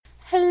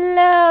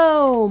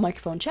Hello,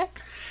 microphone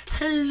check.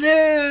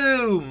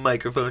 Hello,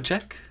 microphone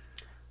check.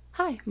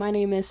 Hi, my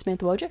name is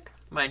Samantha Wojcik.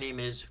 My name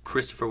is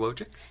Christopher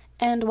Wojcik.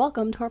 And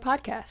welcome to our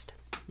podcast.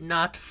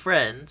 Not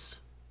friends,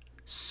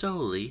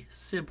 solely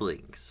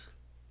siblings.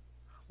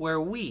 Where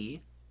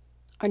we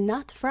Are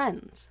not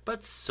friends.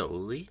 but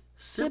solely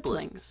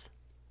siblings.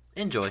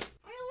 Enjoy. I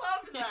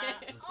love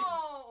that.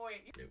 Oh,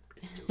 wait. Nope,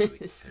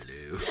 it's still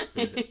going.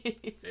 Hello.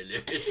 Hello,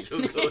 it's still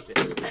going.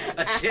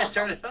 I can't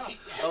turn it off.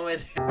 Oh,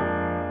 wait.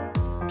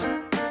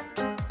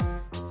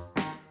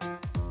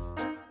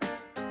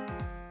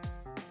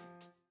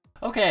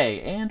 Okay,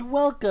 and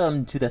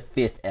welcome to the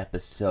 5th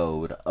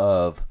episode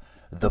of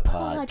the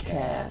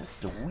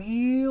podcast.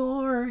 We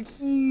are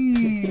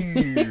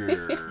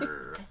here.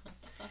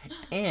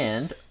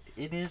 And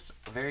it is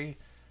very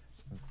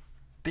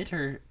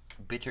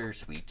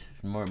bittersweet.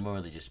 More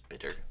than just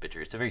bitter.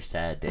 It's a very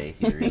sad day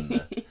here in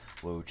the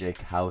Wojcik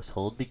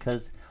household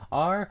because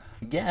our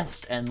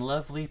guest and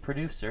lovely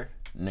producer,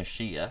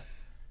 Nishia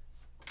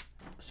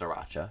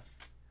Sriracha,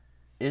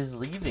 is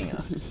leaving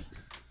us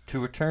to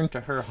return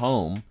to her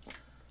home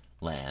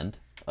land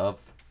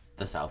of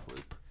the South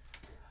Loop.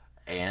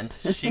 And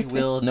she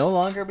will no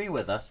longer be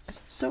with us.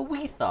 So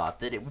we thought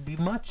that it would be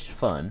much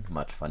fun.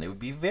 It would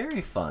be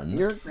very fun.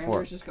 Your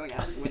grammar's just going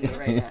out the window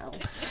right now.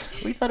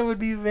 We thought it would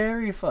be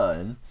very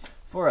fun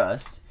for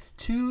us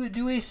to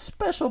do a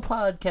special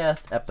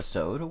podcast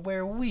episode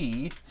where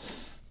we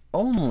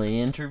only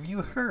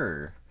interview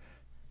her.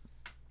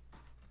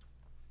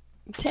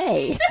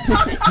 Okay.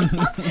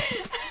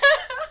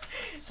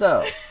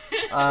 So,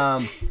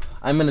 I'm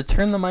going to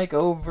turn the mic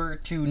over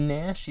to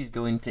Nash. She's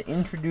going to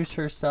introduce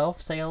herself,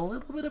 say a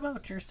little bit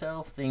about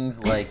yourself,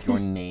 things like your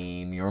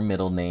name, your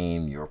middle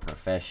name, your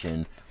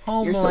profession,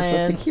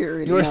 homeland,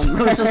 your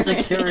social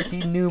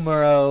security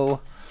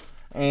numero,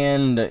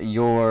 and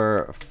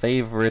your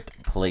favorite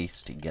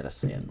place to get a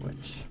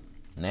sandwich.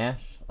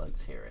 Nash,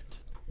 let's hear it.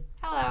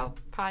 Hello,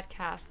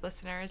 podcast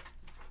listeners.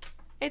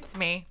 It's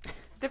me,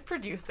 the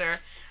producer.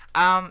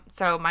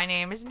 So my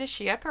name is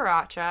Nishia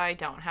Paracha. I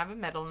don't have a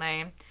middle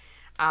name.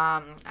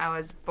 I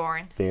was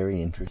born...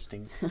 Very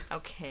interesting.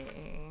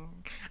 Okay.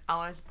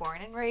 I was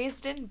born and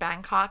raised in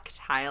Bangkok,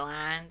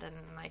 Thailand, and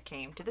I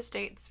came to the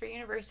States for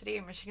university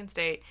at Michigan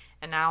State,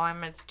 and now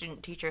I'm a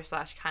student teacher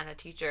 / kind of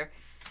teacher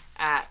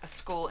at a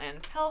school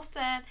in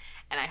Pilsen,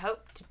 and I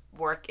hope to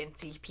work in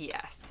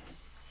CPS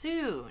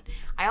soon.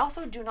 I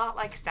also do not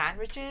like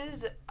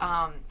sandwiches,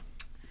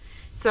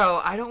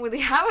 so I don't really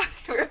have a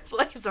favorite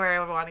place where I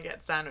would want to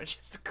get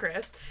sandwiches,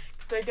 Chris,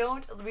 because I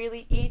don't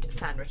really eat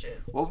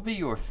sandwiches. What would be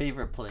your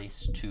favorite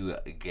place to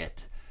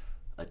get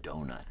a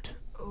donut?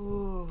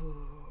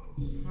 Ooh.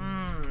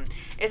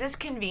 Is this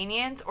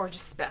convenience or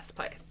just best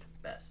place?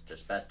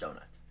 Just best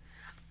donut.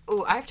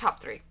 Ooh, I have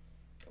top 3.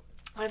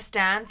 I have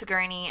Stan's,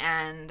 Gurney,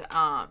 and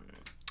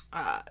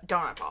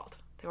Donut Vault.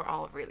 They were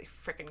all really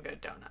freaking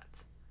good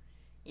donuts.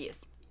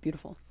 Yes.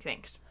 Beautiful.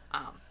 Thanks.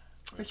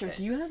 Richard, Okay.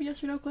 do you have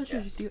yes or no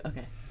questions? Yes. Do you?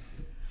 Okay.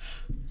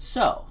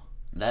 So,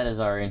 that is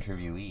our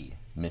interviewee,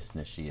 Miss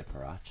Nishia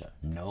Paracha.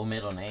 No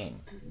middle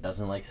name.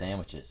 Doesn't like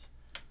sandwiches.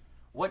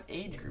 What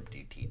age group do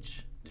you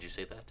teach? Did you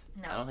say that?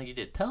 No. I don't think you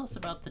did. Tell us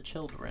about the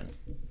children.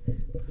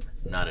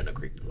 Not in a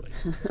creepy way.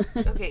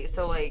 Okay,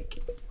 so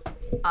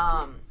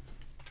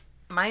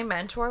my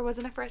mentor was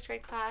in a first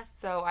grade class,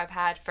 so I've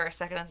had first,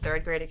 second, and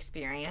third grade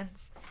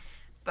experience.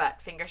 But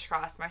fingers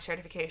crossed, my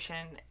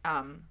certification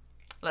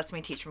lets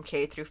me teach from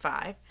K through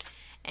 5.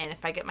 And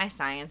if I get my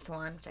science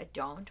one, which I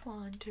don't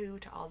want to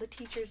all the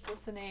teachers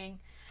listening,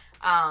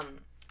 I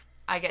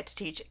get to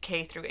teach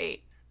K through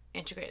 8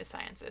 integrated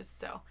sciences.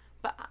 So,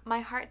 but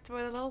my heart's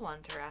where the little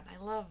ones are at. I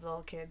love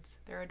little kids.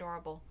 They're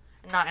adorable.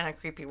 Not in a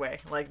creepy way.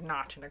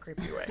 Not in a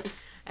creepy way.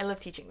 I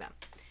love teaching them.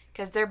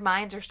 Because their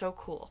minds are so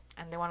cool,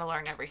 and they want to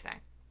learn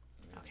everything.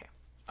 Okay.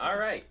 All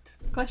right.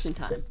 Question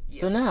time.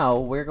 So now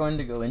we're going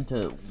to go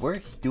into,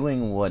 we're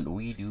doing what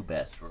we do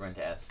best. We're going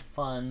to ask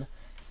fun,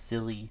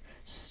 silly,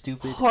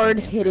 stupid,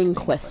 Hard-hitting and interesting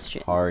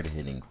questions.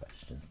 Hard-hitting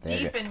questions. There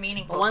you Deep go. and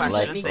meaningful Ones that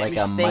questions. make Like me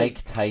a think.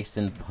 Mike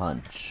Tyson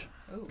punch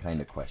Ooh.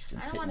 kind of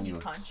questions, I don't wanna hitting be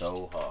you punched.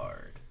 so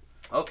hard.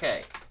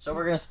 Okay, so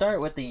we're gonna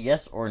start with the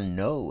yes or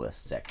no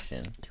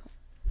section.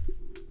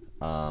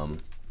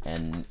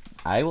 And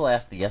I will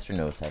ask the yes or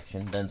no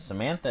section. Then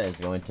Samantha is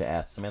going to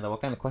ask. Samantha, what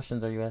kind of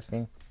questions are you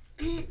asking?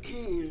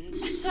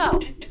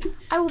 So,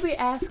 I will be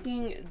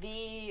asking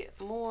the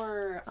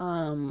more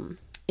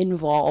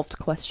involved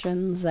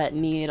questions that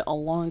need a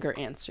longer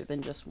answer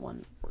than just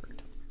one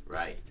word.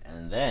 Right,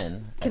 and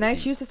then Can I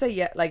choose to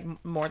say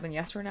more than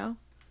yes or no?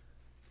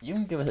 You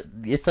can give it.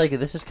 It's like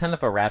this is kind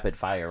of a rapid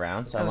fire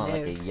round, so I Oh, want no.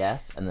 like a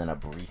yes and then a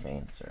brief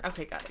answer.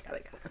 Okay, got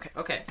it. Okay.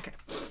 Okay.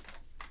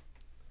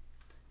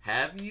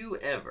 Have you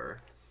ever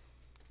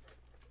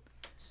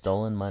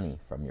stolen money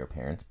from your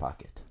parents'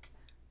 pocket?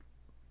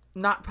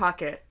 Not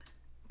pocket,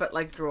 but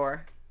like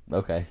drawer.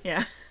 Okay.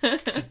 Yeah.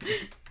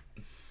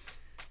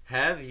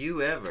 Have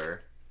you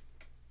ever...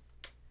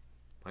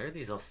 Why are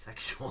these all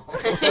sexual?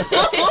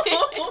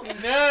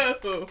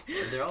 No.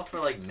 They're all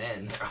for, like,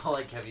 men. They're all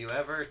like, have you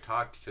ever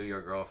talked to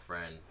your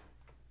girlfriend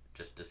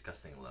just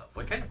discussing love?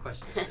 What kind of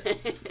question is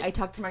it? I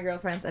talk to my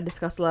girlfriends and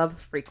discuss love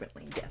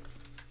frequently. Yes.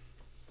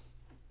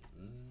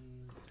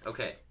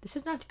 Okay. This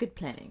is not good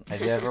planning.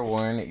 Have you ever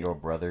worn your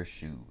brother's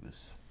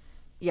shoes?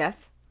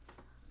 Yes.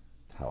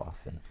 How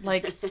often?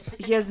 Like,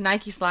 he has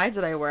Nike slides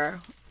that I wear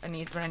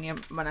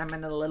when I'm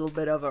in a little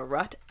bit of a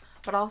rut.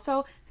 But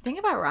also, the thing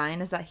about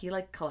Ryan is that he,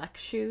 like,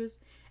 collects shoes,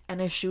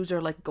 and his shoes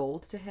are, like,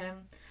 gold to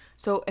him.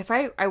 So if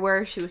I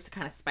wear shoes to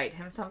kind of spite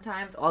him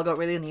sometimes, I'll go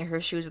really near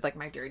his shoes with, like,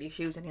 my dirty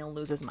shoes, and he'll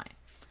lose his mind.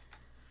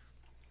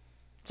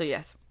 So,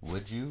 yes.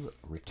 Would you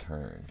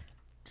return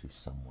to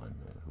someone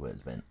who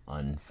has been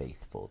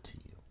unfaithful to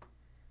you?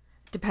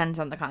 Depends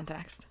on the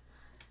context.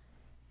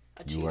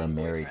 You are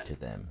married to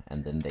them,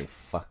 and then they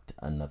fucked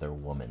another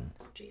woman.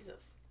 Oh,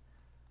 Jesus.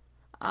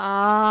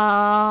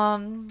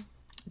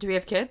 Do we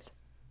have kids?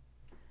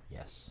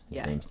 Yes. His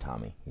Yes. name's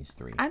Tommy. He's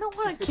 3. I don't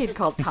want a kid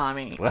called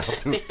Tommy. Well,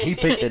 he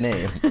picked the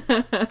name.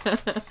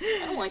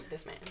 I don't like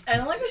this man. I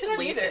don't like You this should man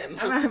leave either.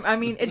 him. I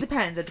mean, it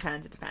depends.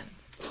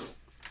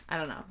 I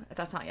don't know.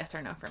 That's not yes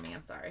or no for me.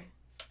 I'm sorry.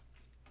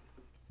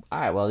 All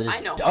right, well, just I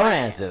know don't my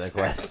answer the answer.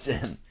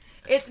 question.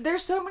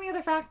 There's so many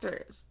other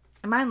factors.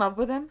 Am I in love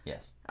with him?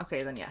 Yes.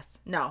 Okay, then yes.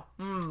 No.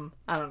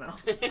 I don't know.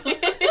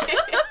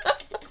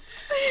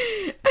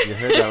 You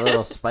heard that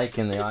little spike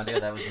in the audio?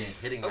 That was me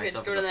hitting Okay,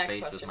 myself let's go in to the the next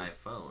face question. with my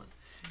phone.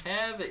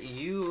 Have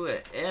you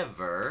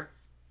ever...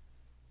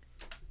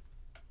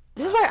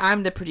 This is why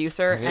I'm the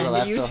producer Have you ever and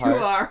laughed you so two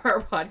hard? are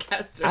our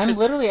podcasters. I'm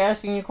literally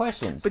asking you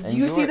questions. But and do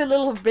you see you're- the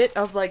little bit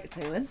of like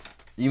silence?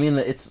 You mean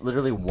that it's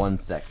literally 1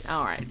 second?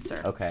 All right,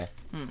 sir. Okay.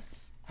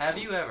 Have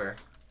you ever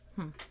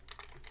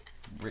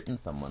written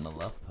someone a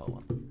love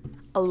poem?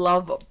 A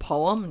love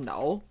poem?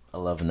 No. A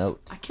love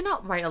note? I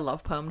cannot write a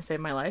love poem to save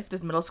my life.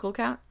 Does middle school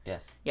count?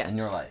 Yes. Yes. In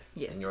your life.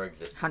 Yes. In your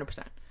existence. 100%.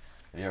 Have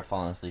you ever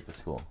fallen asleep at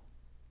school?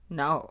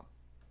 No.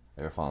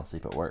 Ever fallen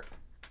asleep at work?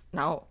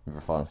 No.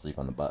 Ever fallen asleep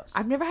on the bus?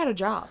 I've never had a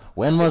job.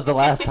 When was the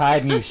last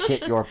time you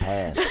shit your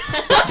pants?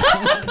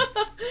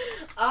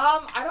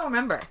 I don't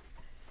remember.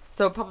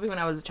 So probably when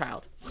I was a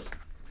child.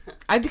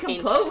 I'd become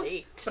Painful close,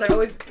 date. but I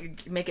always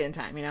make it in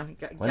time, you know?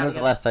 When was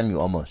the last time you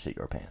almost shit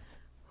your pants?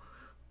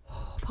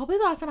 Probably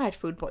the last time I had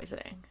food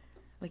poisoning.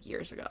 Like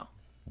years ago.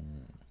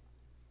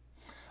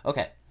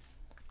 Okay.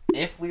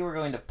 If we were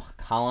going to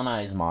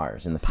colonize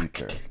Mars in the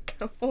future,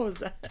 What was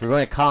that? if we're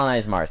going to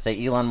colonize Mars,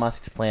 say Elon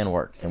Musk's plan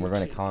works and we're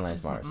going to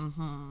colonize Mars,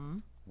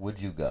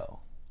 would you go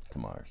to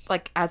Mars?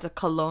 Like as a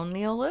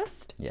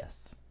colonialist?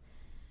 Yes.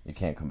 You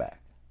can't come back.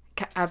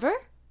 Ever?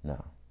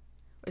 No.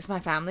 Is my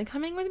family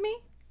coming with me?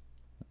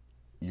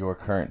 Your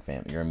current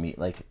family,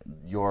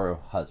 your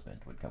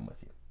husband would come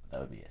with you. That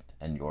would be it.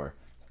 And your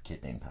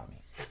kid named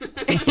Tommy.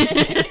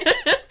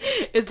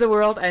 Is the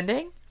world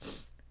ending?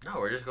 No,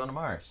 we're just going to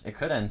Mars. It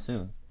could end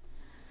soon.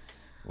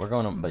 We're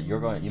going to, but you're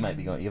going. You might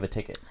be going. You have a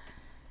ticket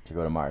to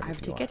go to Mars. I have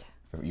if a you want.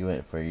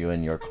 ticket? For you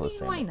and your close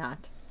family. Why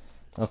not?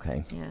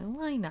 Okay. Yeah,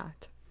 why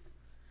not?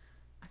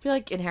 I feel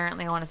like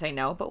inherently I want to say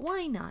no, but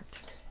why not?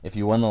 If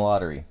you won the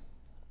lottery,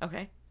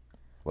 Okay.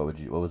 what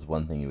was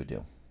one thing you would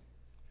do?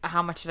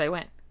 How much did I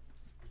win?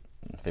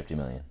 50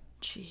 million.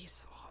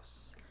 Jesus.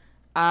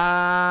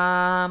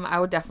 I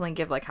would definitely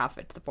give like half of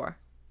it to the poor.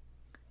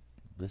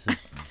 This is.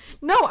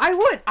 No, I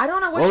would. I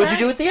don't know What would you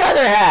do with the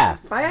other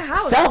half? Buy a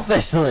house.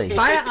 Selfishly.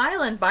 Buy an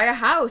island. Buy a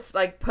house.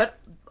 Like put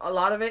a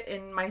lot of it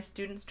in my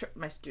students.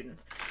 My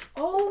students.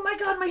 Oh my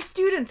God, my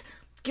students.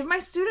 Give my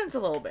students a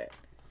little bit.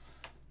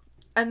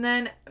 And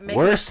then make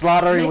Worst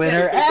lottery make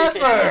winner a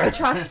ever.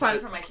 trust fund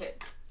for my kids.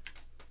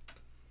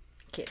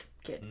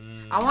 Kid.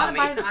 I want to Tommy.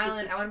 buy an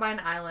island. I want to buy an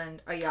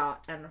island, a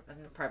yacht, and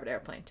a private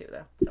airplane too,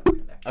 though. Somewhere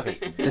in there.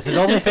 Okay, this is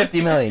only 50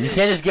 million. You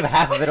can't just give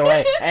half of it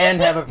away and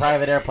have a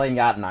private airplane,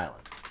 yacht, and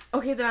island.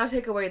 Okay, then I'll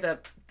take away the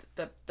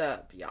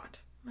yacht.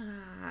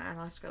 And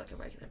I'll just go like a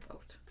regular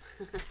boat.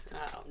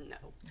 Oh, no.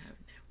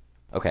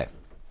 Okay,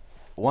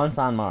 once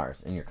on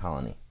Mars in your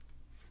colony,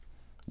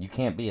 you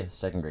can't be a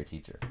second grade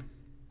teacher.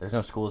 There's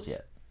no schools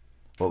yet.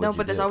 What would No, you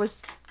but there's do?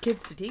 always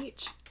kids to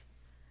teach.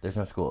 There's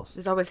no schools.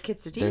 There's always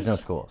kids to teach. There's no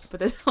schools.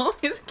 But there's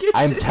always kids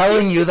I'm to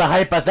telling you the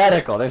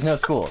hypothetical. There's no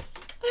schools.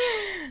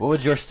 What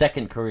would your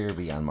second career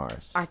be on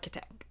Mars?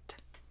 Architect.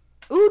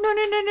 Ooh,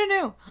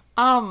 no.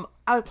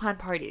 I would plan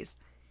parties.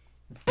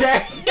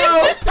 There's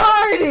no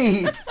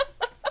parties!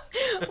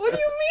 What do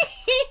you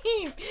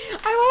mean?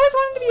 I've always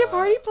wanted to be a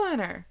party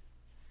planner.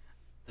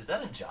 Is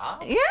that a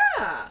job?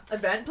 Yeah.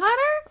 Event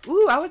planner?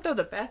 Ooh, I would throw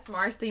the best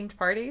Mars-themed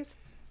parties.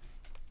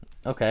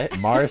 Okay,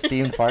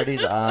 Mars-themed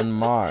parties on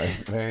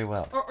Mars. Very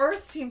well. Or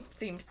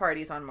Earth-themed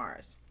parties on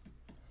Mars.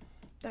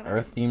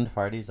 Earth-themed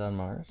parties on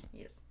Mars?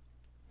 Yes.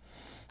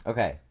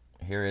 Okay,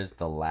 here is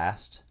the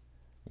last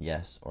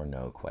yes or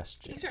no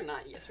question. These are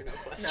not yes or no No,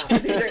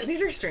 questions.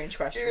 these are strange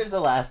questions. Here's the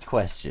last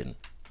question.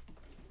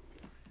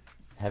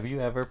 Have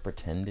you ever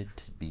pretended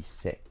to be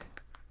sick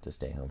to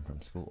stay home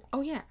from school?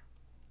 Oh, yeah.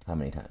 How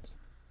many times?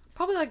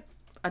 Probably like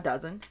a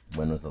dozen.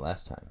 When was the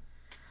last time?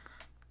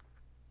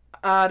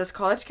 Does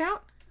college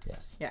count?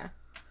 Yes. Yeah.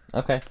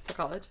 Okay. So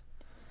college.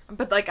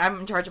 But like I'm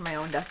in charge of my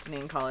own destiny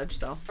in college,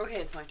 so. Okay,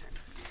 it's my turn.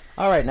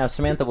 All right, now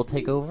Samantha will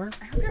take over.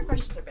 I hope your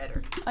questions are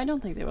better. I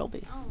don't think they will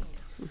be. Oh,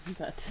 yeah.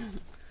 But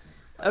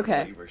What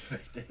okay. you were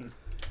expecting.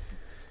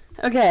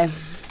 Okay.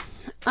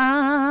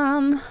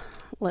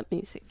 Let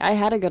me see. I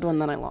had a good one,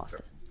 then I lost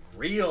it.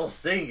 Real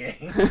singing.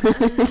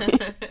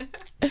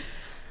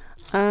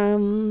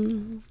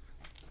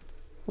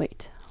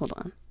 Wait, hold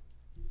on.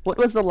 What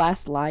was the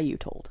last lie you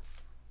told?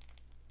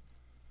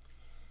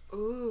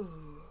 Ooh.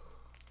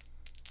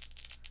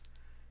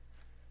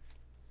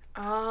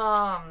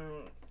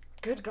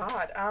 Good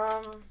God.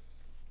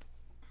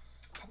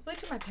 Probably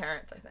to my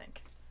parents, I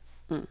think.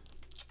 Mm.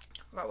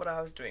 About what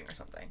I was doing or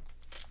something.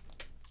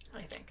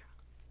 I think.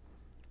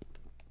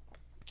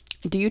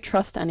 Do you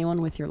trust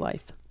anyone with your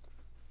life?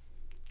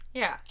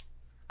 Yeah.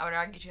 I would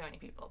argue too many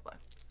people, but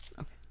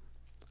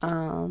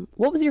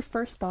What was your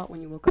first thought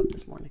when you woke up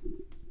this morning?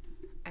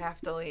 I have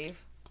to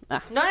leave.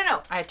 Ah.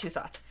 No. I had two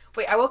thoughts.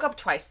 Wait, I woke up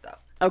twice though.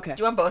 Okay.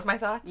 Do you want both my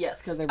thoughts? Yes,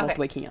 because they're both Okay.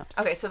 waking up.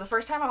 So. Okay, so the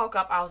first time I woke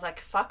up, I was like,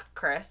 fuck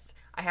Chris.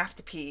 I have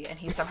to pee. And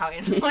he somehow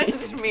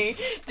influenced me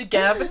to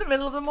get up in the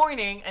middle of the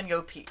morning and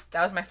go pee.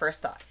 That was my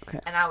first thought. Okay.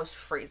 And I was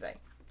freezing.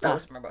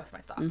 Those Ah. were both my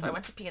thoughts. So I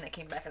went to pee and I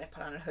came back and I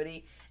put on a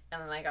hoodie.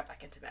 And then I got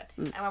back into bed.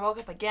 And when I woke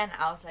up again,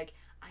 I was like,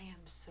 I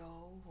am so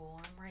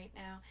warm right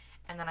now.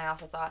 And then I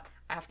also thought,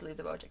 I have to leave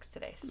the Bojix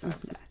today. So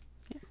I'm sad.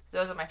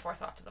 Those are my four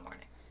thoughts of the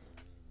morning.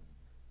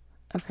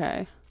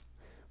 Okay.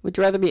 Would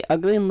you rather be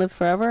ugly and live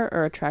forever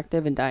or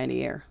attractive and die in a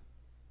year?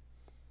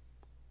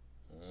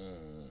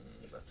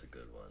 That's a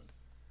good one.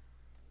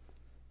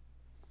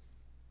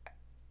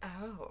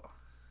 Oh.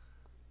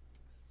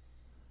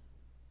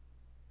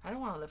 I don't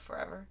want to live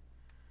forever.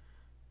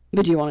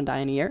 But do you want to die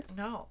in a year?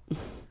 No.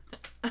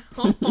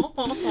 So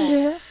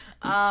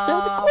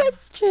the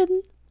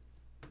question.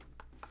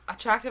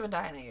 Attractive and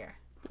die in a year.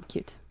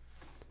 Cute.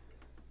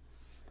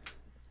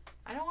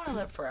 I don't want to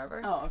live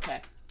forever. Oh,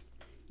 okay.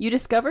 You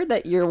discovered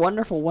that your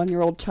wonderful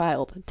 1-year-old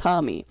child,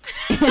 Tommy,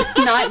 is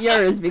not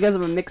yours because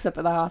of a mix-up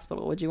at the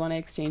hospital. Would you want to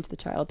exchange the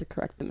child to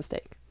correct the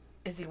mistake?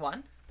 Is he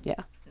one?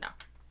 Yeah. No.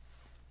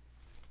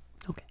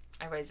 Okay.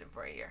 I raised him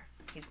for a year.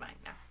 He's mine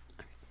now.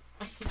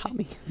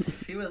 Tommy.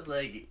 If he was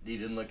like, he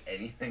didn't look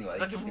anything like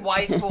Like a you.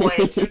 white boy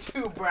to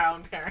two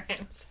brown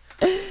parents.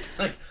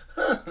 Like,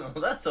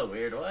 that's a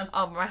weird one.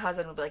 My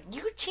husband would be like,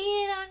 you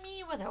cheated on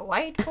me with a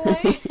white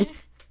boy?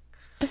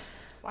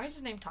 Why is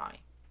his name Tommy?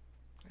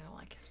 I don't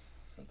like it.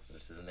 That's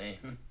just his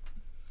name.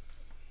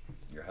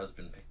 Your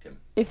husband picked him.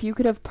 If you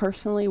could have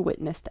personally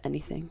witnessed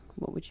anything,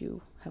 what would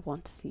you have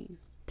wanted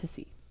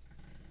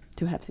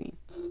to have seen?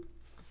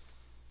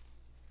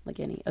 Like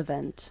any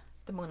event.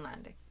 The moon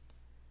landing.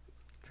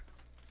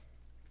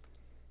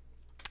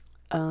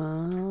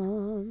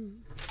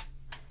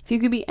 If you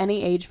could be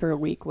any age for a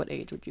week, what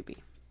age would you be?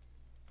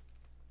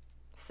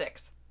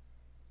 6.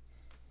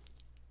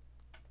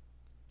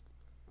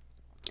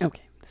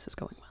 Okay, this is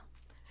going well.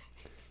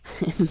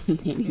 I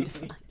need to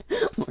find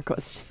more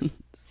questions.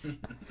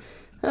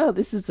 Oh,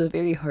 this is a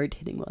very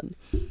hard-hitting one.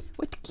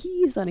 What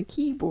keys on a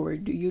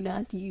keyboard do you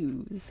not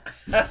use?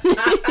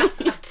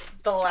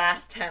 The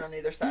last 10 on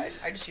either side.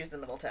 I just used the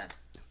middle 10.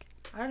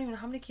 I don't even know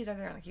how many keys are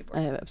there on the keyboard.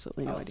 I have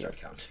absolutely no I'll idea.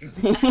 start counting.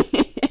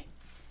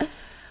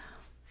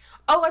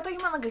 Oh, I thought you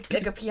meant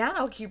like a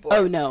piano keyboard.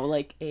 Oh no,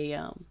 like a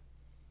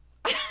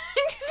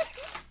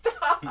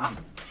Stop. I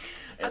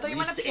At thought you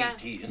meant a least piano.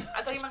 18.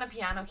 I thought you meant a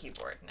piano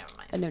keyboard. Never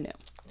mind. no. Never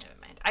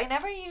mind. I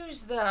never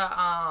use the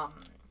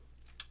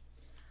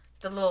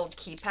little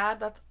keypad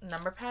that's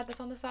number pad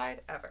that's on the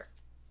side ever.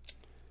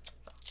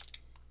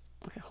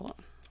 Okay, hold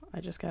on.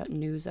 I just got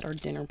news that our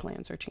dinner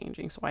plans are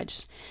changing, so I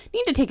just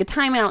need to take a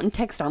time out and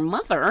text our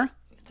mother.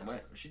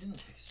 She didn't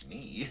text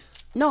me.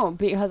 No,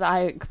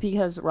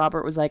 because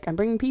Robert was like, I'm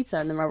bringing pizza,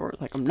 and then Robert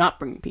was like, I'm not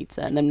bringing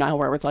pizza, and then now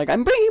Robert's like,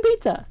 I'm bringing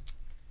pizza.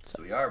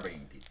 So we are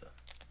bringing pizza.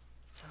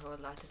 So a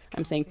lot of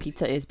I'm saying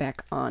pizza is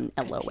back on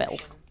LOL.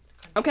 confusion.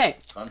 Okay.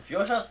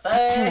 Confucius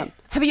say.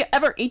 Have you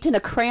ever eaten a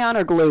crayon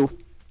or glue?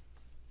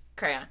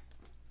 Crayon.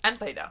 And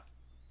Play-Doh.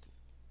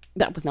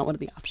 That was not one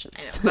of the options.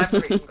 I know. But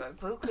I've eaten glue.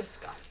 Glue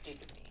disgusted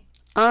me.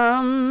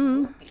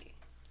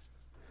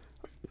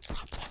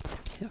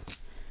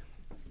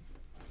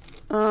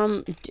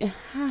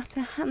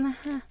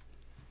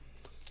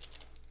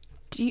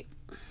 Do you...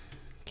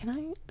 Can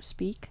I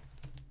speak?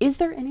 Is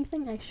there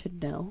anything I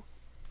should know?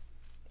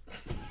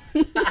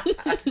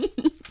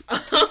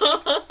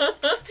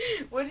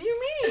 What do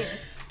you mean?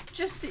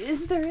 Just,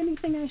 is there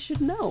anything I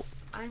should know?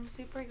 I'm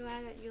super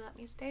glad that you let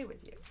me stay with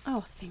you.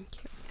 Oh, thank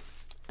you.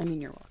 I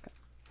mean, you're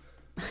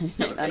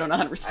welcome. I don't know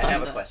how to respond. I have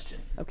to a that. question.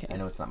 Okay. I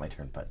know it's not my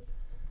turn, but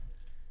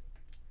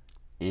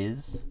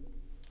is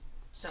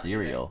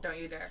cereal Don't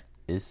you dare.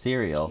 is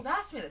cereal You've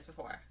asked me this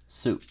before.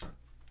 soup?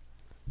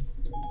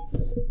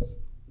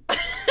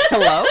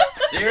 Hello?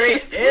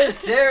 Is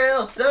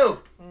cereal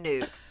soup?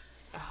 No.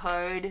 A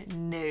hard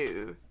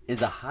no.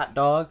 Is a hot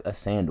dog a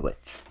sandwich?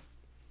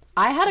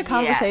 I had a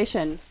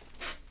conversation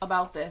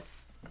about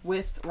this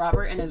with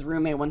Robert and his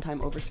roommate one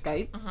time over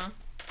Skype.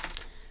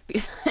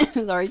 Because I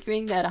was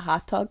arguing that a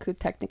hot dog could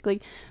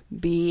technically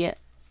be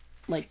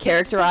like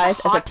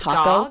characterized as a hot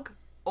taco. dog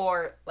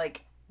or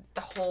like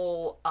the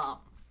whole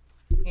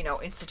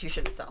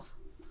institution itself.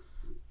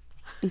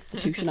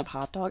 Institution of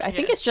hot dog. I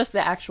think Yes. it's just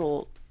the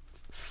actual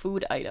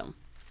food item.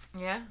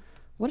 Yeah.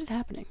 What is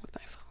happening with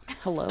my phone?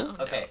 Hello?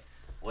 Okay.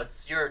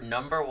 What's your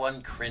number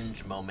one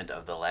cringe moment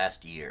of the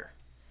last year?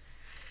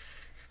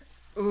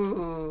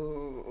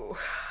 Ooh.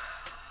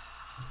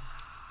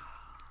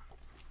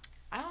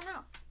 I don't know.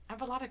 I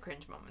have a lot of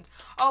cringe moments.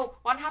 Oh,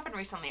 one happened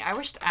recently. I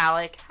wished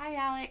Alec, hi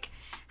Alec,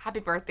 happy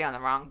birthday on the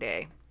wrong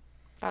day.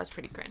 That was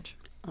pretty cringe.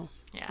 Oh.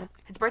 Yeah.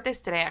 His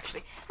birthday's today,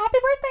 actually. Happy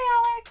birthday,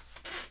 Alec!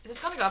 Is this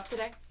going to go up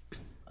today?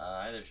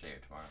 Either today or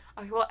tomorrow.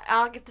 Okay, well,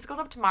 Alec, if this goes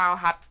up tomorrow,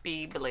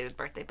 happy belated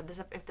birthday. But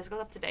if this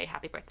goes up today,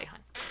 happy birthday, hon.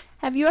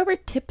 Have you ever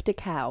tipped a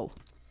cow?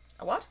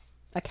 A what?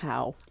 A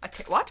cow.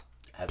 What?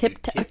 Have you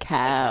Tipped a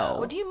cow.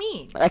 What do you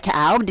mean? A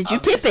cow? Did you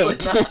tip Obviously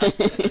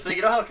it? not. So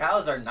you know how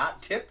cows are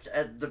not tipped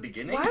at the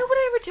beginning? Why would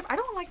I ever tip? I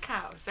don't like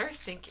cows. They're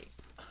stinky.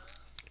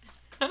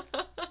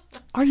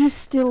 Are you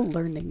still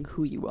learning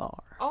who you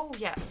are? Oh,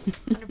 yes.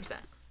 100%.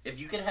 If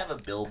you could have a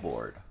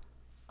billboard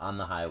on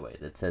the highway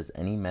that says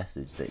any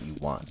message that you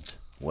want,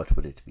 what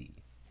would it be?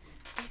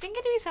 I think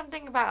it'd be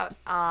something about,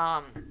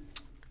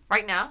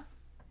 right now,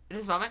 in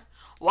this moment,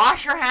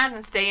 wash your hands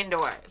and stay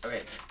indoors.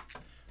 Okay.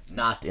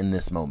 Not in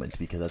this moment,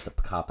 because that's a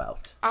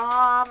cop-out.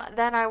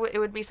 Then it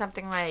would be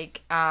something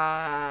like,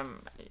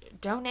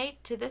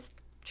 donate to this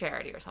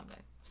charity or something.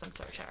 Some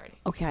sort of charity.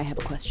 Okay, I have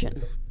a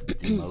question.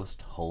 The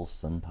most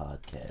wholesome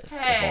podcast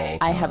Hey.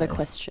 of all I have a time.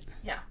 question.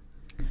 Yeah.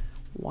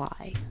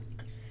 Why?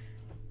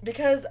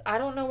 Because I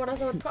don't know what else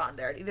I would put on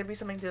there. It'd either be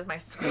something to do with my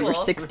school. Number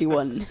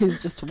 61 is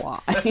just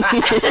why.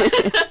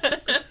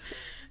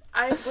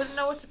 I wouldn't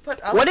know what to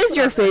put. What is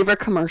your favorite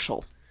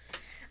commercial?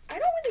 I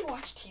don't really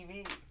watch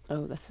TV.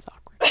 Oh, this is awkward.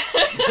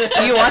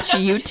 Do you watch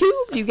YouTube?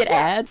 Do you get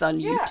ads on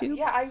Yeah, YouTube?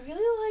 yeah, I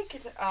really like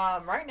it.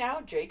 Right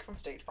now, Jake from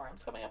State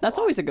Farm's coming up. That's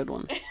always a good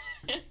one.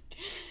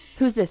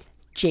 Who's this?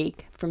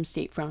 Jake from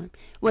State Farm.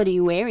 What are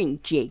you wearing,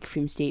 Jake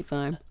from State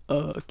Farm?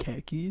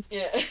 Khakis.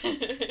 Yeah.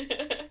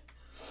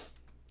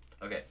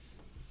 Okay.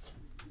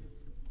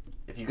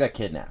 If you got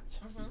kidnapped,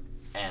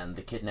 and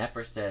the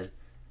kidnapper said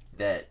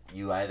that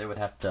you either would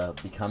have to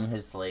become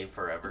his slave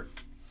forever,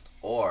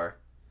 or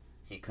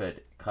he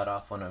could cut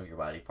off one of your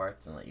body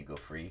parts and let you go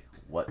free,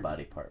 what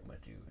body part would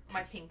you choose?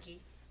 My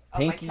pinky.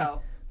 Pinky? My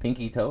toe.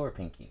 Pinky toe or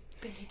pinky?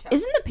 Pinky toe.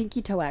 Isn't the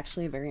pinky toe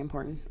actually very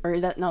important? Or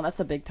that's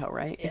a big toe,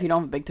 right? If you Yes.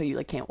 don't have a big toe,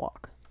 you can't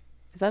walk.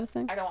 Is that a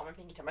thing? I don't want my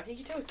pinky toe. My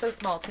pinky toe is so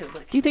small too.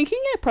 Look, Do you think you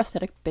can get a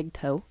prosthetic big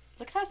toe?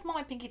 look at how small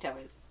my pinky toe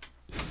is.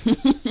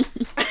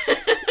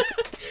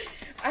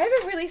 I have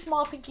a really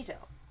small pinky toe.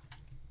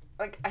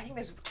 Like, I think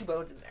there's 2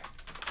 bones in there.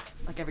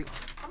 Like every.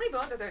 How many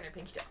bones are there in your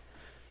pinky toe?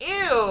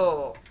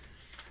 Ew.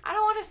 I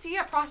don't want to see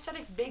a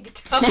prosthetic big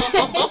toe.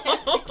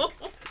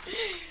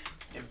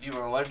 If you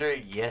were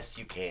wondering, yes,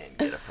 you can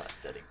get a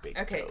prosthetic big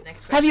Okay, toe.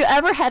 next question. Have you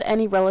ever had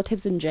any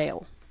relatives in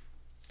jail?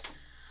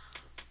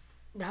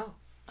 No.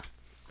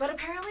 But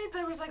apparently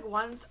there was like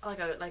once like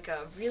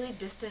a really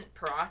distant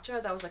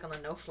paracha that was like on the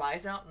no-fly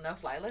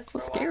list for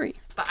a while. Scary.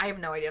 But I have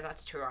no idea if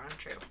that's true or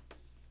untrue.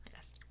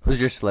 Yes. Who's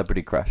your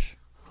celebrity crush?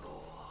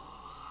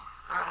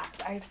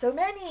 I have so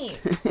many.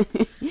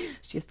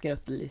 She has to get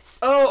off the list.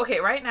 Oh, okay.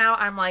 Right now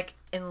I'm like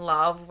in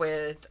love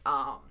with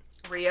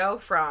Rio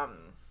from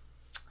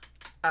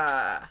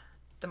The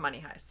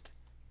Money Heist.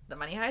 The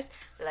Money Heist?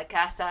 La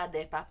Casa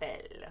de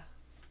Papel.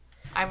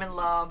 I'm in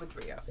love with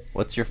Rio.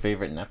 What's your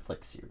favorite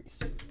Netflix series?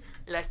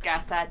 La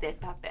Casa de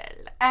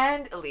Papel.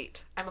 And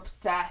Elite. I'm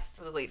obsessed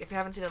with Elite. If you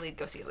haven't seen Elite,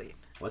 go see Elite.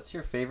 What's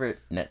your favorite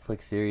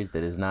Netflix series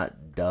that is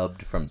not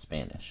dubbed from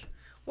Spanish?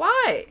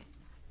 Why?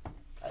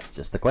 That's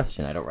just the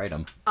question. I don't write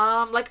them.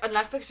 Like a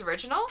Netflix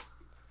original?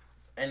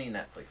 Any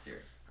Netflix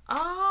series.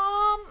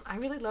 I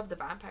really love The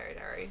Vampire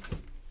Diaries.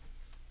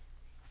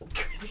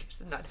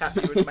 You're not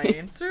happy with my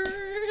answers.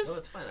 Oh,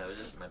 it's fine. I was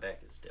just, my back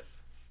is stiff.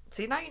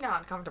 See, now you know how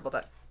uncomfortable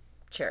that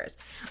chair is.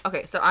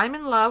 Okay, so I'm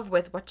in love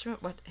with what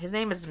his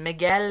name is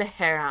Miguel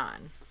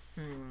Herran.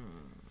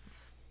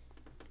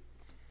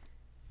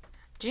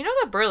 Do you know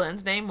that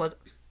Berlin's name was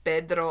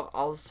Pedro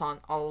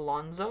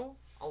Alonso?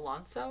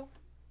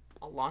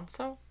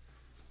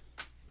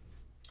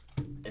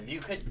 If you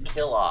could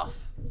kill off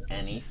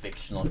any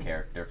fictional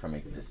character from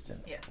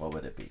existence, Yes. what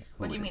would it be? Who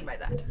What do you would mean it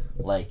by that? be?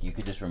 Like, you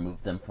could just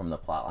remove them from the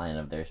plot line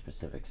of their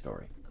specific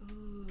story.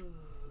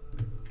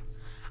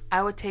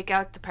 I would take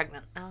out the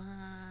pregnant.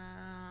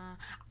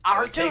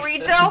 would take-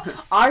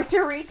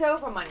 Arturito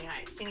from Money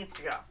Heist. He needs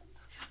to go.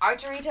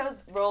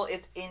 Arturito's role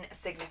is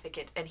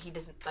insignificant, and he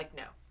doesn't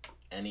know.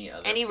 Any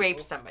other? And he people?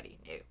 raped somebody.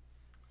 No.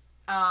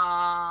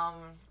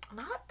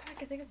 Not that I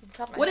can think of from the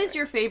top of my What head. is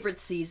your favorite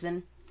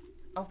season?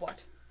 Of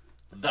what?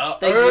 The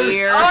The Earth.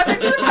 year. Oh, they're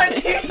talking about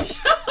TV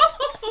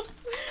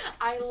shows.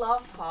 I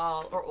love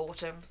fall or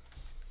autumn.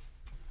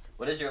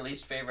 What is your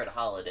least favorite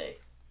holiday?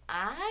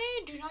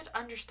 I do not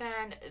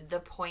understand the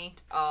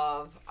point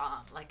of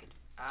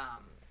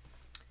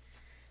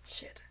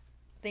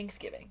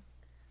Thanksgiving.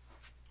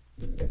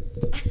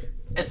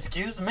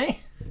 Excuse me?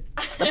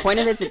 The point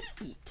of it is to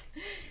eat.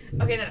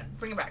 Okay, no,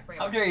 bring it back.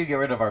 How dare you get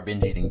rid of our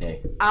binge eating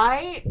day?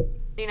 I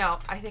you know,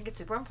 I think it's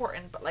super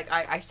important, but like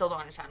I still don't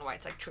understand why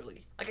it's like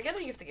truly like I get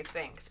that you have to give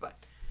thanks, but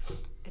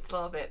it's a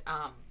little bit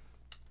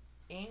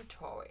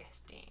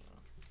interesting.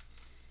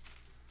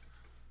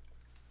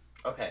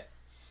 Okay.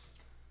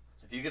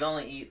 If you could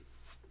only eat...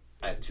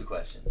 I have 2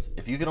 questions.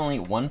 If you could only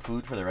eat one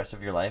food for the rest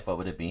of your life, what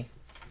would it be?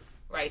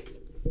 Rice.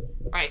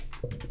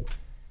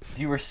 If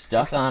you were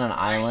stuck on an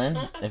island...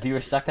 If you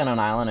were stuck on an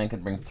island and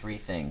could bring 3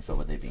 things, what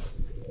would they be?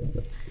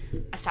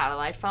 A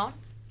satellite phone,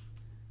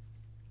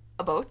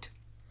 a boat,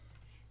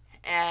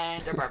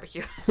 and a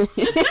barbecue.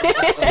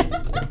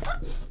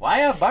 Why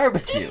a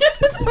barbecue?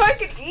 So I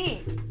can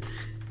eat.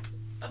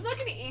 I'm not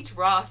gonna eat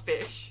raw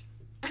fish.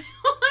 I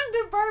want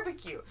a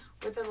barbecue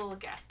with a little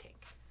gas tank.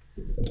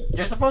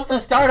 You're supposed to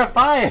start a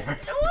fire!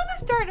 I want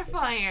to start a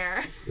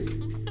fire.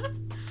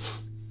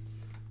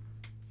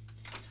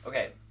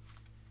 Okay.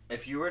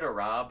 If you were to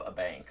rob a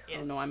bank... Oh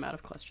Yes. no, I'm out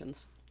of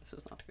questions. This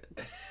is not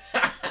good.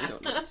 I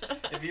don't know.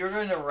 If you were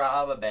going to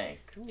rob a bank...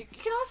 You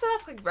can also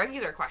ask like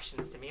regular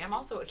questions to me. I'm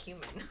also a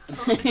human.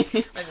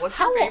 Like, what's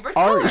How your favorite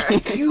are color?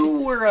 If you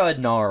were a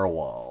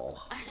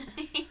narwhal...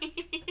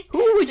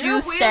 Who would You're you a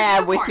weird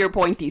stab with unicorn. your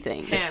pointy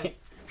thing? Him.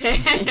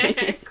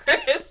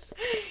 Chris,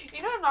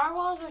 you know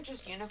narwhals are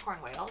just unicorn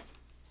whales.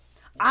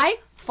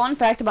 Fun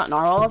fact about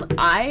narwhals,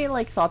 I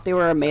like thought they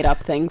were a made up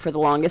thing for the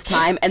longest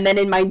time, and then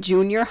in my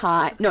junior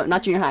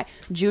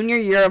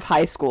year of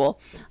high school,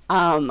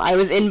 I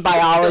was in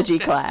biology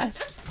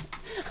class.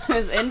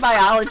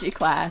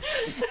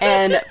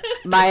 And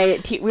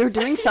we were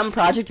doing some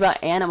project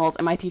about animals,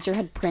 and my teacher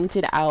had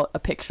printed out a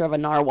picture of a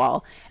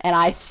narwhal, and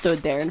I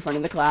stood there in front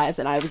of the class,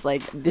 and I was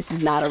like, this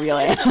is not a real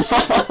animal.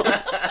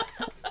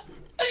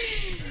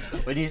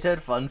 When you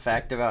said fun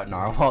fact about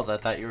narwhals, I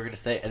thought you were going to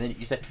say... And then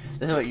you said...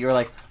 This is what you were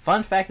like,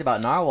 fun fact about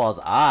narwhals,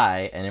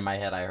 and in my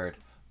head I heard,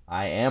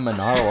 I am a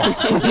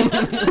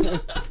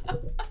narwhal.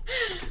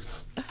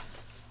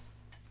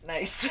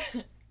 Nice.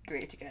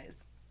 Great, you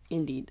guys.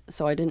 Indeed.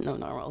 So I didn't know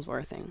narwhals were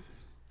a thing.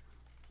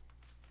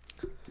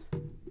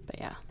 But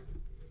yeah.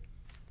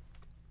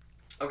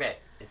 Okay.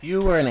 If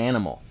you were an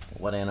animal,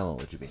 what animal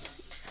would you be?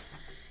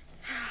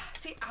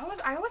 See, I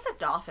was a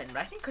dolphin, but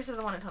I think Chris is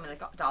the one who told me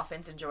like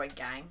dolphins enjoy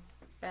gang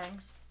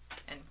bangs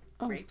and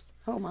rapes.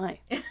 Oh my.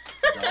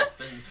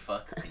 Dolphins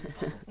fuck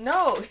people.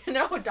 No,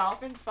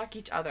 dolphins fuck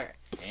each other,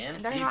 And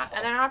and they're people.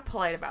 not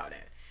polite about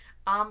it.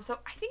 So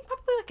I think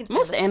probably like an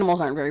Most animals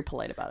aren't very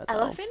polite about it, though.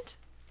 elephant,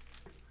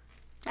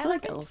 I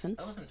like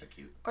elephants. Elephants are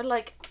cute. or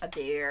like a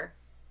bear,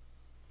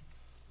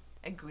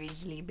 a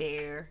grizzly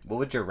bear. What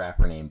would your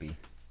rapper name be?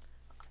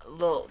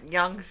 Little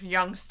young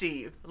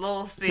Steve,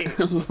 little Steve,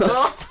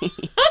 Little Steve.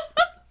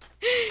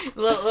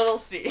 little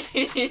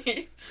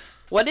Steve.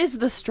 What is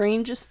the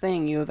strangest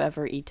thing you have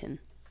ever eaten?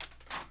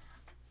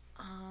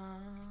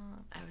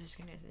 I was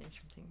gonna say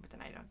something, but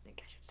then I don't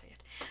think I should say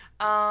it.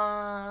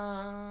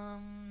 I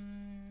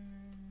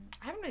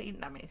haven't really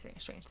eaten that many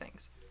strange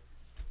things.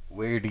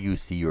 Where do you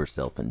see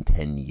yourself in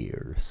 10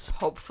 years?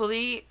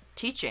 Hopefully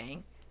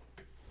teaching,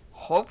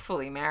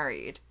 hopefully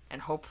married,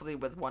 and hopefully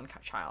with one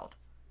child.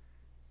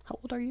 How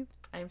old are you?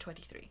 I am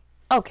 23.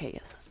 Okay,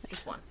 yes, that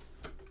makes Just one.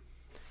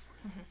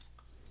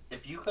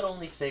 If you could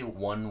only say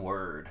one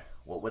word,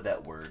 what would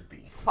that word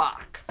be?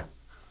 Fuck.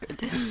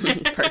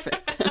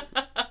 Perfect.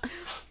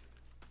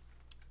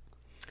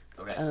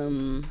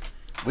 Okay.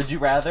 Would you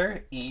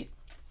rather eat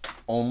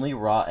only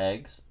raw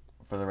eggs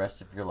for the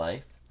rest of your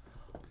life,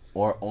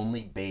 or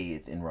only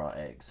bathe in raw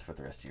eggs for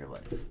the rest of your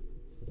life?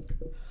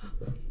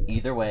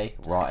 Either way,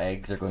 raw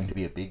eggs are going to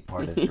be a big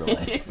part of your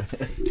life.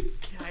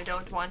 I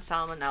don't want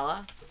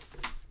salmonella.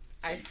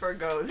 I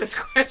forgo this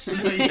question.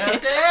 You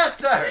have to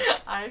answer!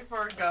 I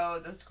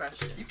forgo this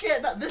question. You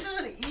can't. No, this is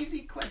an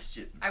easy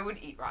question. I would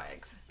eat raw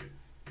eggs.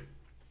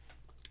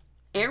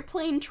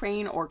 Airplane,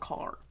 train, or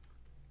car?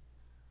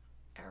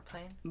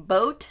 Airplane.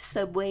 Boat,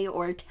 subway,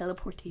 or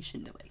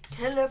teleportation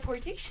device?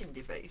 Teleportation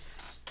device.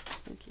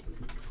 Thank you.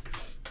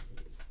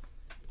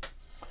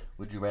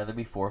 Would you rather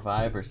be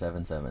 4'5" or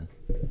 7'7"?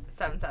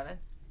 7-7.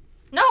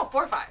 No,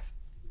 4-5.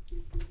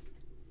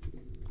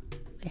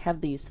 They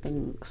have these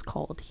things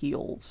called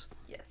heels.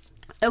 Yes.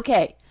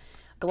 Okay.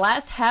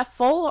 Glass half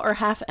full or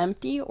half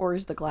empty, or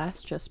is the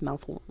glass just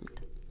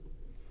malformed?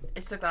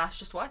 Is the glass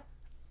just what?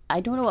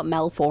 I don't know what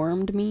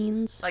malformed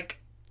means. Like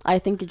I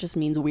think it just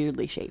means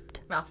weirdly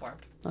shaped.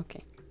 malformed.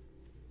 Okay.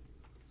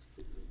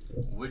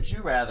 Would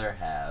you rather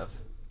have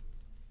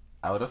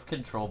out of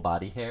control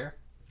body hair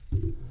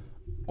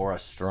or a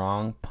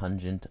strong,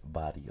 pungent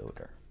body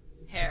odor?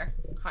 Hair.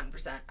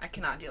 100%. I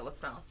cannot deal with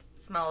smells.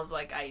 Smells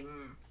like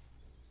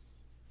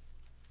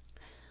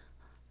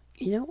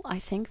You know, I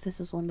think this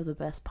is one of the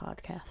best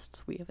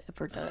podcasts we have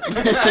ever done.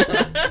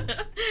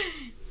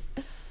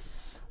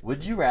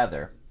 Would you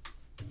rather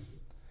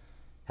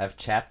have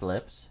chapped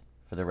lips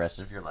for the rest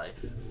of your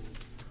life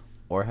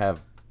or have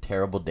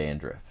terrible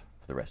dandruff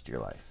for the rest of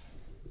your life?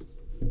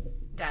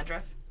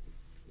 dandruff.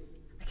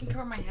 I can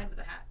cover my head with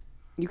a hat.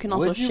 You can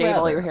also Would you shave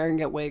all rather? your hair and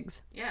get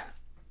wigs. Yeah.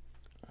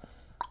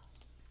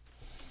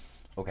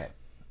 Okay.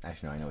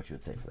 Actually, no, I know what you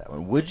would say for that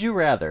one. Would you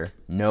rather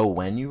know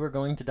when you were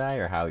going to die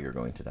or how you're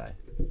going to die?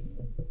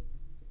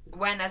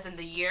 When, as in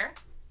the year?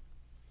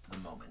 The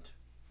moment.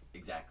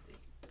 Exactly.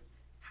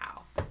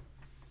 How?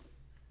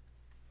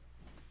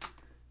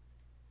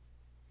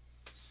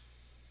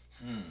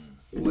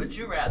 Would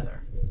you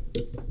rather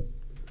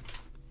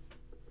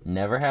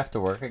never have to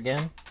work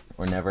again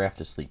or never have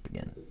to sleep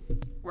again?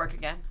 Work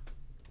again.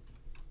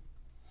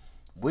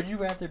 Would you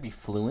rather be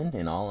fluent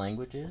in all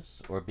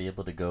languages or be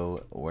able to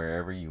go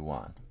wherever you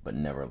want but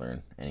never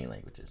learn any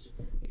languages?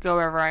 Go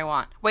wherever I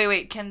want.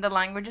 Wait. Can the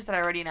languages that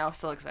I already know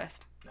still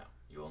exist? No,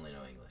 you only know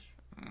English.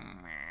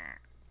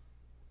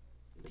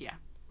 Yeah,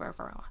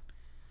 wherever I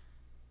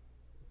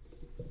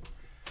want.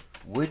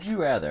 Would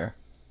you rather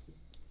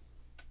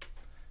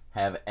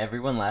have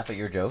everyone laugh at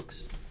your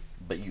jokes,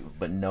 but you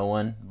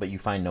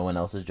find no one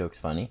else's jokes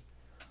funny,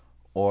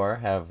 or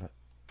have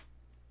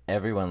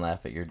everyone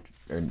laugh at your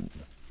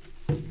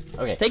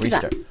okay, Take your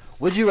restart. time.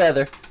 Would you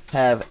rather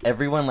have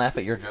everyone laugh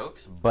at your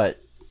jokes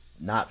but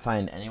not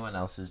find anyone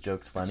else's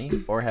jokes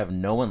funny, or have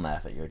no one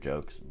laugh at your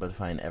jokes but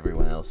find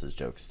everyone else's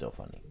jokes still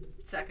funny?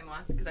 Second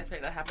one, because I feel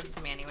like that happens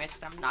to me anyways,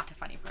 because I'm not a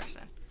funny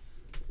person.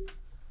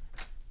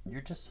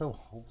 You're just so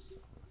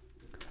wholesome.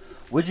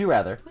 Would you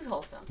rather? Who's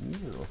wholesome?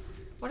 You.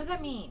 What does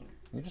that mean?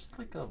 You're just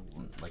like a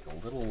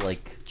little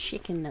like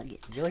Chicken nugget.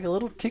 you're like a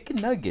little chicken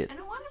nugget. I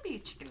don't want to be a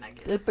chicken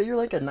nugget. But you're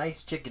like a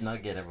nice chicken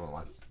nugget. Everyone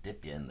wants to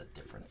dip you in the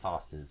different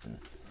sauces,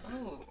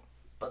 Ooh.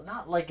 but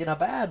not like in a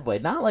bad way.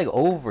 Not like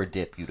over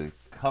dip you to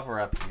cover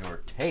up your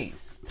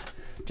taste.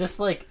 Just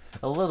like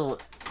a little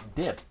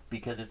dip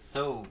because it's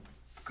so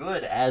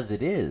good as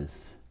it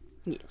is.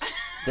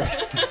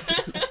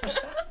 Yes.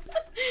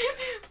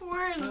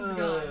 Where is this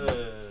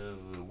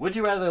going? Would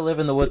you rather live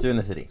in the woods or in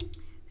the city?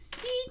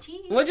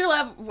 CT. Would you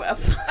live? What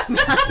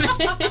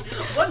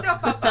the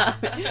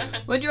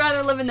fuck? Would you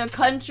rather live in the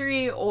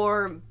country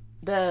or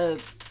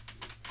the?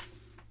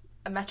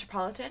 A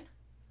metropolitan?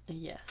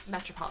 Yes.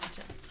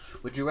 Metropolitan.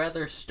 Would you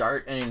rather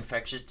start an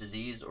infectious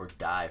disease or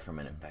die from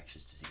an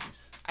infectious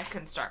disease? I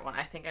couldn't start one.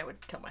 I think I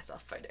would kill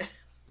myself if I did.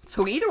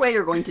 So either way,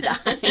 you're going to die.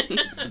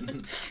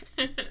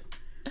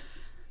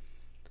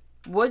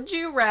 Would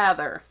you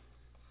rather?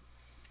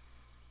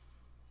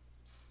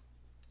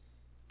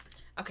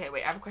 Okay,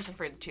 wait. I have a question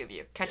for the two of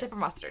you. Ketchup or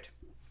mustard?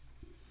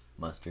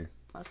 Mustard.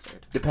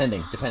 Mustard.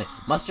 Depending.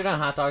 Mustard on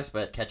hot dogs,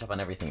 but ketchup on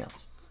everything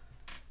else.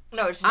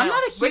 No, it's I'm no.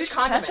 not a huge Which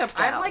condiment? ketchup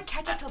I'm gal. like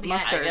ketchup till the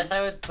Mustard. end. I guess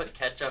I would put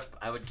ketchup.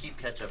 I would keep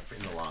ketchup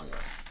in the long run.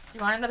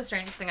 You want to know the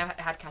strangest thing I've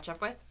had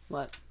ketchup with?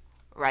 What?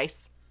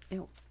 Rice.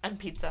 Ew. And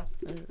pizza.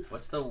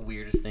 What's the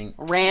weirdest thing?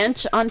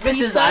 Ranch on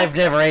pizza. Mrs. I've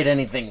never ate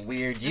anything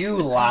weird. You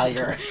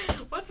liar.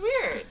 What's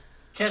weird?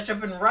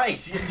 Ketchup and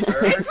rice, you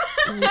turd.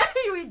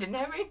 We didn't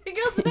have anything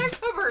else in our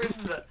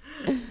cupboards.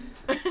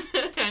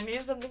 I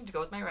needed something to go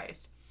with my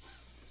rice.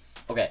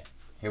 Okay,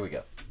 here we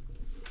go.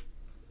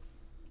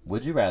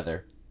 Would you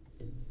rather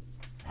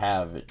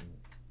have...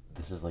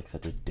 This is like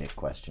such a dick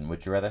question.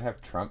 Would you rather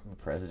have Trump be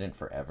president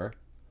forever?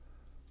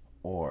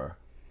 Or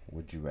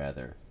would you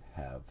rather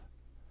have...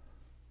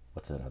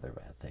 What's another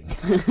bad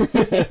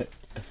thing?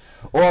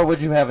 Or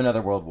would you have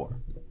another world war?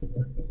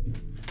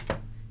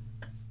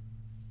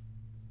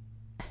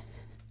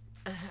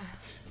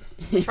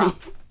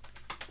 Trump.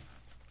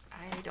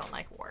 I don't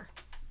like war.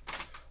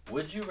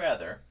 Would you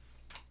rather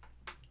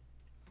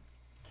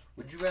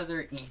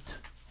eat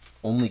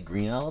only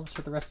green olives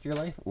for the rest of your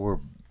life, or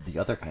the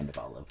other kind of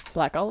olives?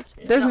 Black olives.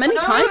 There's many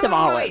kinds of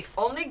olives.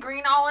 Only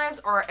green olives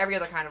or every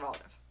other kind of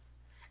olive?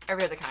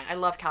 Every other kind. I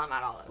love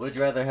Kalamata olives. Would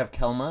you rather have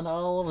Kalamata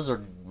olives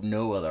or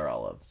no other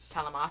olives?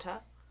 Kalamata?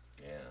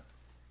 Yeah.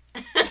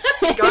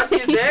 Got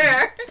you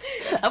there.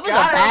 That was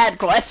Got a him. bad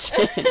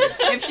question.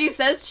 If she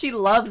says she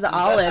loves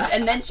olives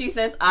and then she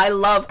says I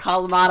love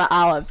Kalamata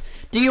olives,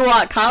 do you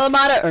want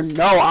Kalamata or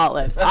no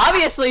olives?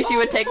 Obviously, she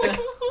would take the.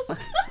 Was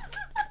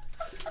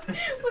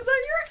that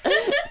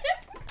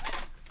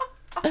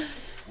your?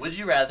 Would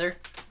you rather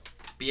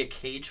be a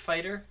cage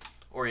fighter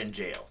or in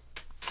jail?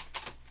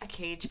 A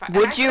cage fight.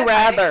 Would you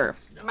rather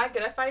Am I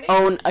good at fighting?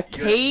 own a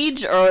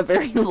cage or a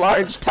very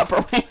large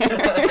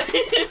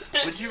Tupperware?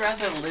 Would you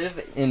rather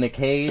live in a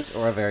cage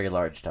or a very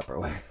large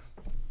Tupperware?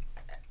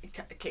 A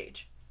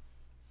cage.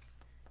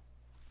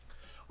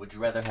 Would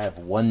you rather have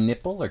one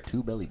nipple or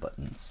two belly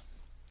buttons?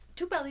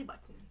 2 belly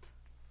buttons.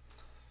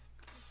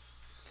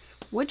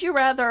 Would you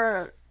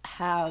rather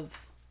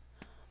have?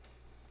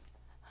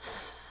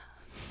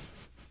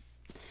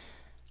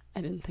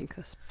 I didn't think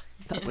this.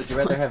 Would you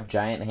rather have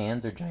giant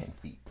hands or giant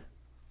feet?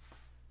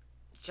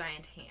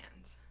 Giant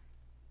hands.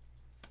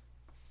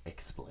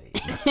 Explain.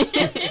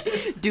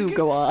 Do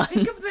go on.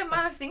 Think of the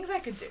amount of things I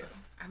could do.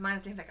 Amount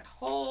of things I could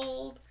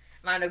hold.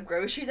 Amount of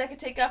groceries I could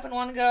take up in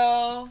one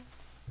go.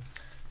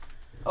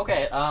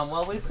 Okay,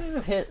 well, we've kind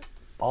of hit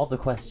all the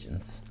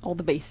questions. All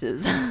the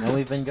bases. And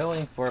we've been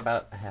going for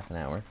about half an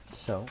hour,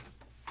 so...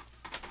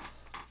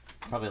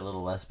 Probably a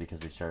little less because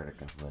we started a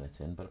couple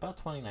minutes in, but about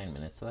 29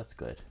 minutes, so that's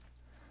good.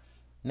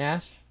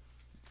 Nash,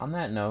 on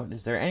that note,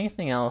 is there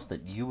anything else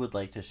that you would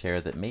like to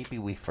share that maybe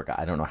we forgot?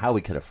 I don't know how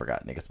we could have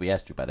forgotten it because we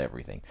asked you about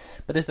everything.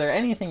 But is there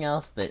anything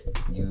else that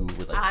you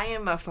would like I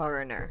am a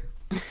foreigner.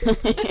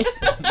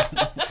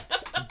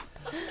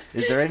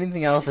 Is there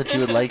anything else that you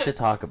would like to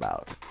talk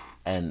about?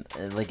 And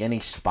like any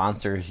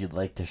sponsors you'd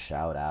like to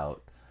shout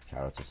out?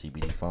 Shout out to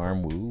CBD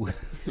Farm, woo.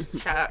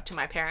 Shout out to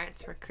my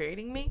parents for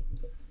creating me.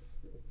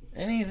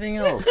 Anything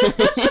else?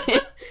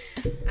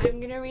 I'm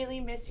gonna really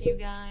miss you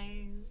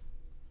guys.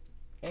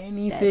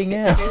 Anything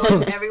else?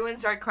 Everyone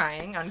start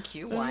crying on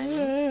cue 1,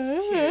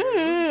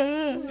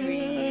 2,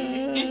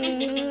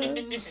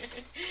 3.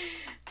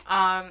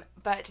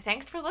 But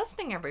thanks for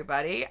listening,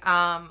 everybody.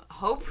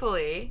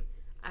 Hopefully,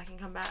 I can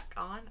come back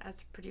on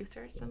as a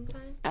producer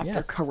sometime. After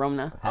Yes.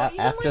 Corona.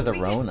 After the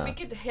Rona. We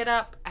could hit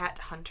up at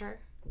Hunter.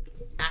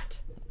 At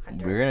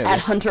Hunter. We're gonna At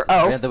Hunter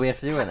O. we have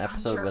to do an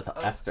episode Hunter with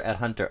O. at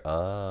Hunter.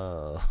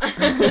 Oh.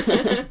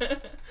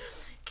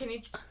 Can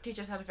you teach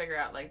us how to figure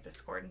out like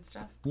Discord and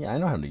stuff? Yeah, I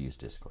know how to use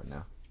Discord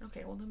now.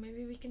 Okay, well then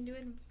maybe we can do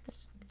it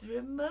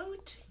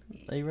remote.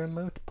 A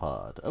remote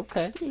pod.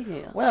 Okay.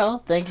 Yeah. Well,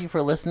 thank you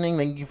for listening.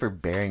 Thank you for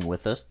bearing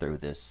with us through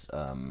this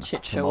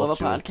Shit show of a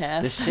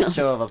podcast. This shit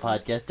show of a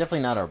podcast.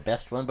 Definitely not our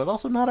best one, but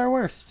also not our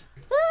worst.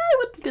 I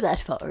wouldn't go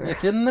that far.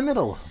 It's in the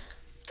middle.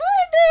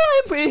 I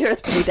know, I'm pretty sure it's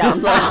pretty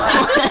down low.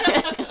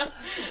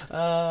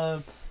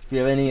 If you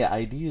have any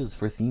ideas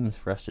for themes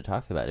for us to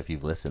talk about, if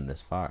you've listened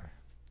this far,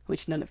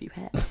 Which none of you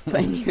have.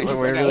 But you're so just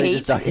we're like, I really hate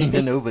just talking you.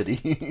 to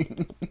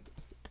nobody.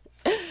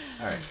 All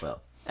right.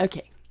 Well,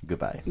 Okay,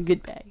 goodbye.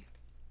 goodbye.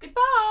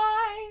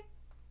 Goodbye.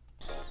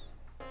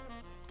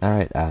 All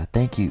right,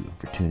 thank you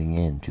for tuning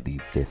in to the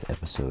 5th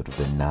episode of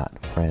the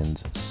Not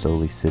Friends,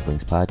 Solely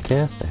Siblings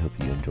podcast. I hope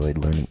you enjoyed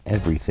learning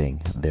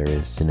everything there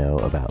is to know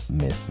about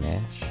Miss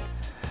Nash.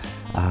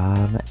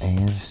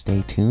 And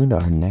stay tuned.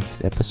 Our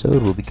next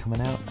episode will be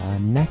coming out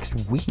next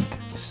week.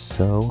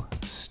 So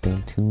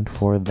stay tuned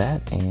for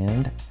that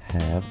and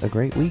have a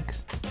great week.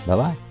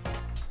 Bye-bye.